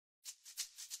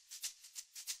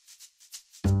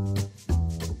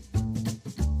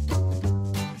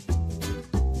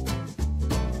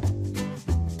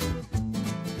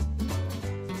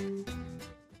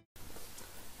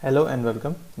Hello and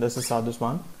welcome. This is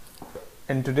Dax1.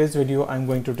 In today's video, I'm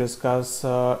going to discuss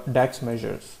DAX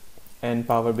measures in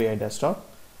Power BI Desktop,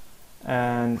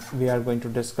 and we are going to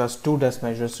discuss two DAX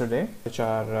measures today, which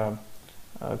are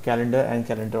Calendar and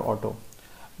Calendar-Auto.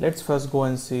 Let's first go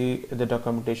and see the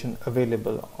documentation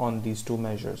available on these two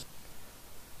measures.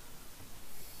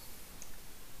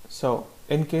 So,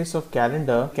 in case of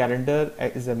Calendar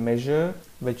is a measure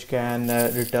which can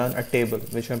return a table,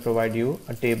 which can provide you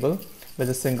a table with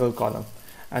a single column,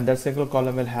 and that single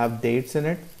column will have dates in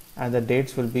it, and the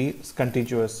dates will be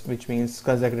contiguous, which means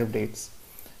consecutive dates.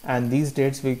 And these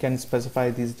dates, we can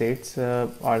specify these dates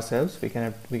ourselves. We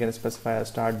can specify a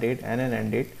start date and an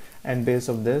end date, and based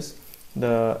on this,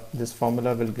 this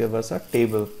formula will give us a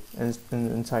table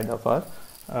inside of our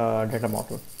data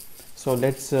model. So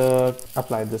let's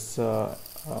apply this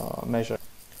measure.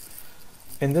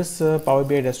 In this Power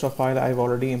BI desktop file, I've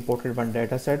already imported one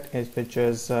data set, which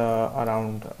is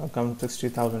around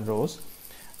 60,000 rows.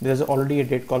 There's already a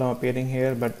date column appearing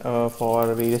here, but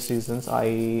for various reasons,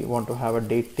 I want to have a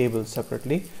date table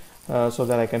separately so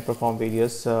that I can perform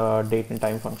various date and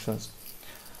time functions.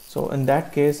 So in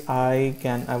that case, I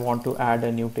want to add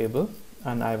a new table,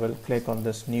 and I will click on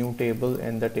this new table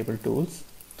in the table tools.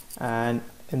 And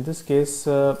in this case,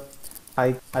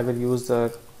 I will use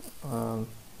the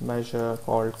measure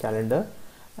called calendar,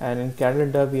 and in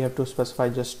calendar we have to specify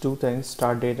just two things: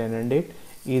 start date and end date.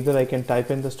 Either I can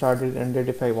type in the start date and end date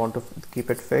if I want to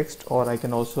keep it fixed, or I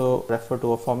can also refer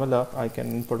to a formula. I can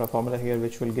input a formula here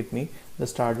which will give me the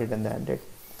start date and the end date.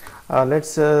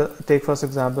 Let's take first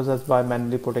examples as by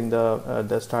manually putting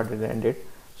the start date and end date.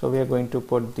 So we are going to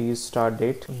put the start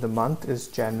date. The month is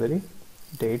January,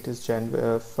 date is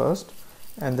January 1st,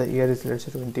 and the year is, let's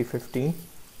say, 2015.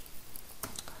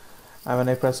 And when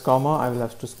I press comma, I will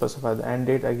have to specify the end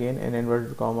date again in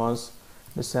inverted commas,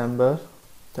 December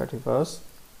 31st,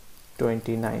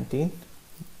 2019,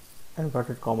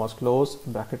 inverted commas close,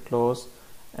 bracket close,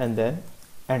 and then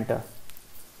enter.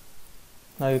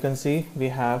 Now you can see we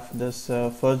have this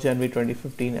 1st January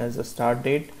 2015 as the start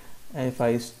date, and if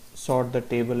I sort the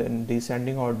table in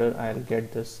descending order, I'll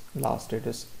get this last date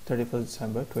is 31st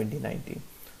December 2019.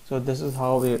 So this is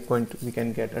how we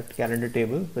can get a calendar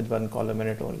table with one column in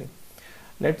it only.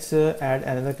 Let's add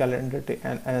another calendar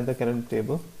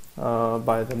table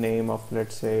by the name of,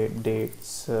 let's say,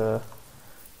 dates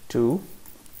 2,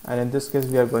 and in this case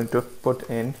we are going to put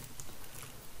in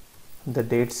the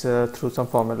dates through some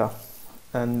formula,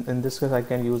 and in this case I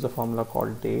can use a formula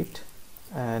called date,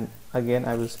 and again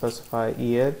I will specify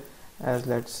year as,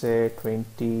 let's say,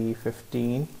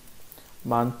 2015,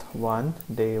 month 1,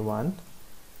 day 1,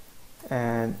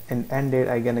 and in end date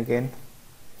again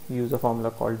use a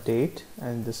formula called date, and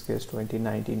in this case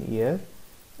 2019 year.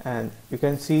 And you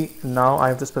can see now I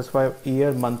have to specify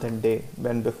year, month, and day,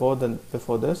 when before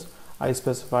this I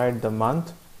specified the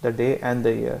month, the day, and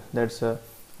the year. That's a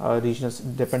region,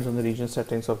 depends on the region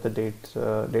settings of the date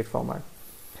format.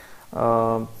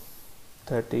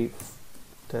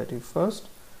 31st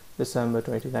December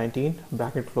 2019,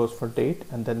 bracket close for date,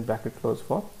 and then bracket close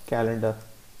for calendar.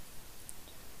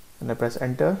 When I press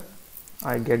enter,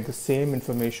 I get the same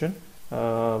information,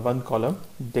 one column,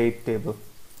 date table.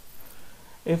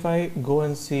 If I go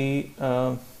and see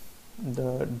the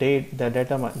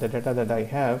data that I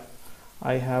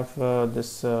have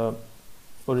this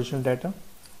original data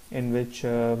in which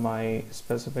my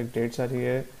specific dates are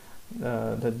here.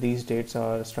 These dates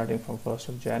are starting from 1st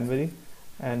of January,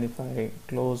 and if I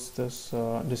close this,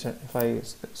 if I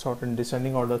sort in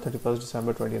descending order, 31st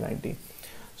December 2019.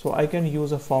 So I can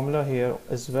use a formula here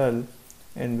as well,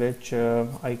 in which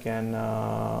I can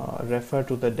refer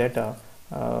to the data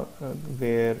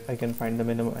where I can find the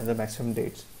minimum and the maximum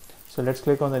dates. So let's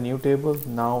click on the new table.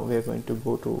 Now we are going to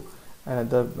go to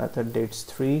another method, dates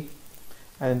 3,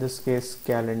 and in this case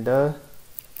calendar,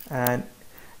 and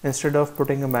instead of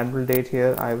putting a manual date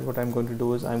here, what I'm going to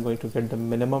do is I'm going to get the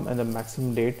minimum and the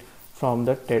maximum date from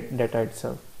the data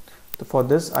itself. So for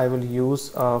this I will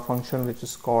use a function which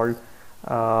is called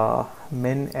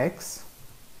min-x.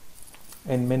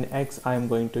 In min-x I am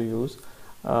going to use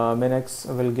min-x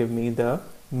will give me the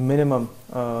minimum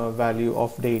value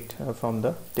of date from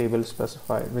the table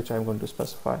specified, which I am going to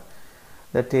specify.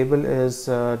 The table is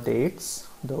dates,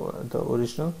 the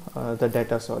original, the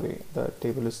data, sorry, the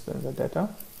table is the data,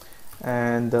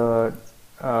 and the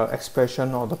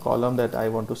expression or the column that I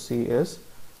want to see is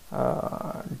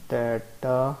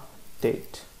data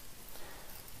date.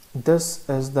 This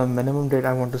is the minimum date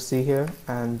I want to see here,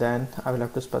 and then I will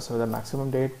have to specify the maximum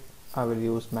date. I will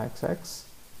use maxx,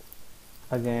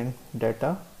 again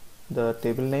data, the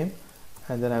table name,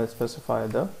 and then I will specify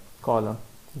the column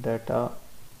data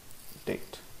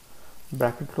date,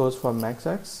 bracket close for max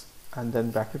X, and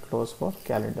then bracket close for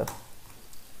calendar.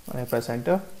 When I press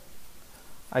enter,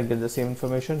 I get the same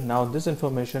information. Now this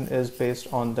information is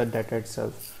based on the data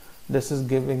itself. This is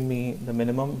giving me the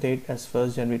minimum date as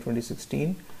 1st January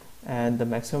 2016, and the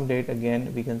maximum date,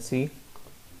 again we can see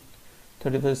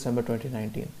 31st December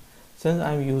 2019. Since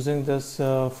I'm using this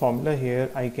formula here,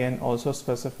 I can also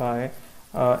specify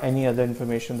any other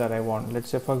information that I want. Let's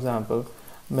say, for example,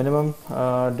 minimum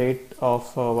date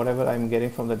of whatever I'm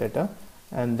getting from the data,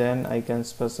 and then I can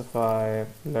specify,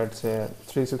 let's say,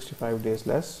 365 days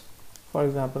less, for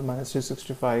example, minus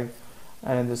 365,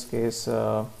 and in this case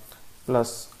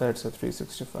plus, let's say,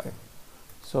 365.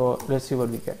 So let's see what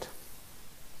we get.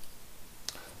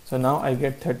 So now I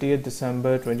get 30th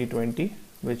December 2020,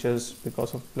 which is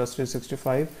because of plus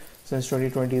 365. Since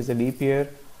 2020 is a leap year,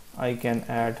 I can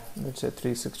add, let's say,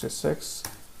 366,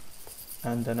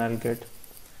 and then I'll get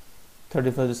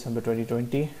 31st December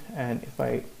 2020. And if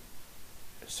I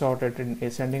sort it in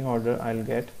ascending order, I'll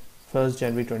get 1st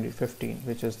January 2015,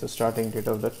 which is the starting date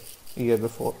of the year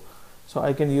before. So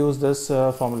I can use this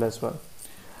formula as well.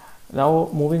 Now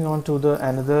moving on to the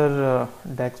another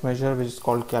DAX measure, which is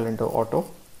called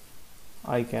Calendar-Auto.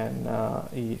 I can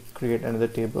create another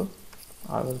table.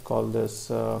 I will call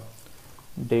this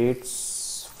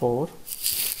dates 4,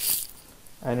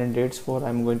 and in dates 4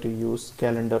 I'm going to use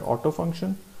Calendar-Auto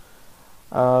function.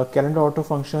 Calendar-Auto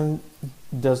function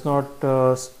does not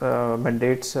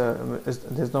mandates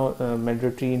there's no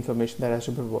mandatory information that has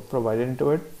to be provided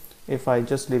into it. If I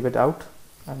just leave it out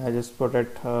and I just put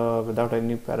it without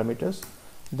any parameters,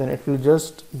 then it will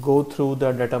just go through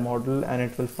the data model and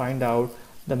it will find out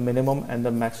the minimum and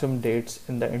the maximum dates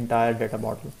in the entire data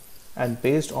model, and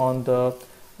based on the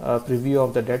preview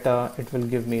of the data, it will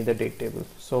give me the date table.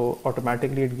 So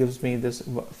automatically it gives me this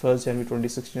 1st January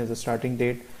 2016 as the starting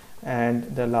date,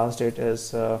 and the last date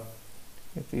is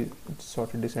if we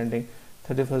sort it descending,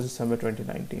 31st December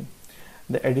 2019.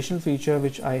 The additional feature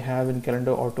which I have in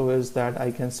Calendar-Auto is that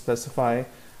I can specify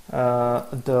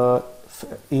the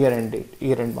year-end date,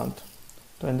 year-end month.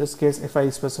 So in this case, if I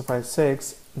specify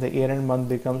 6, the year-end month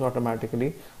becomes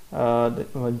automatically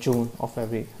June of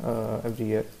every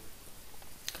year.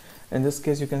 In this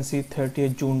case, you can see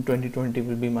 30th June 2020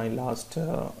 will be my last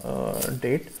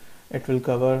date. It will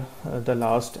cover the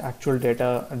last actual date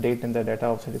in the data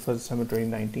of 31st December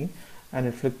 2019,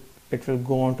 and it will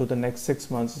go on to the next 6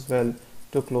 months as well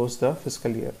to close the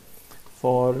fiscal year.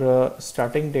 For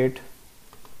starting date,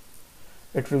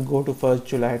 it will go to 1st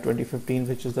July 2015,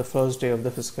 which is the first day of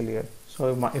the fiscal year. So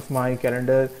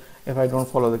if I don't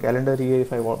follow the calendar year,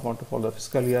 if I want to follow the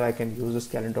fiscal year, I can use this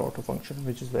Calendar-Auto function,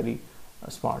 which is very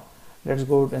smart. Let's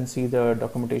go and see the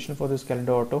documentation for this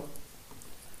Calendar-Auto.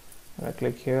 If I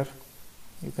click here,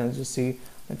 you can just see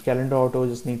that Calendar-Auto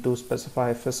just need to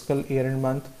specify fiscal year-end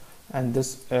month, and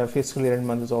this fiscal year-end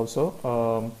month is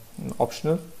also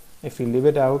optional. If we leave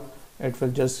it out, it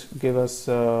will just give us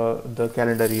the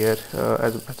calendar year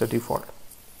as the default.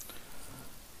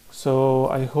 So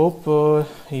I hope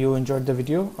you enjoyed the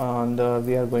video, and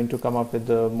we are going to come up with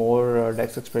more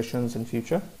DAX expressions in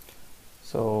future.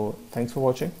 So thanks for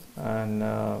watching,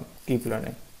 and keep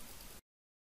learning.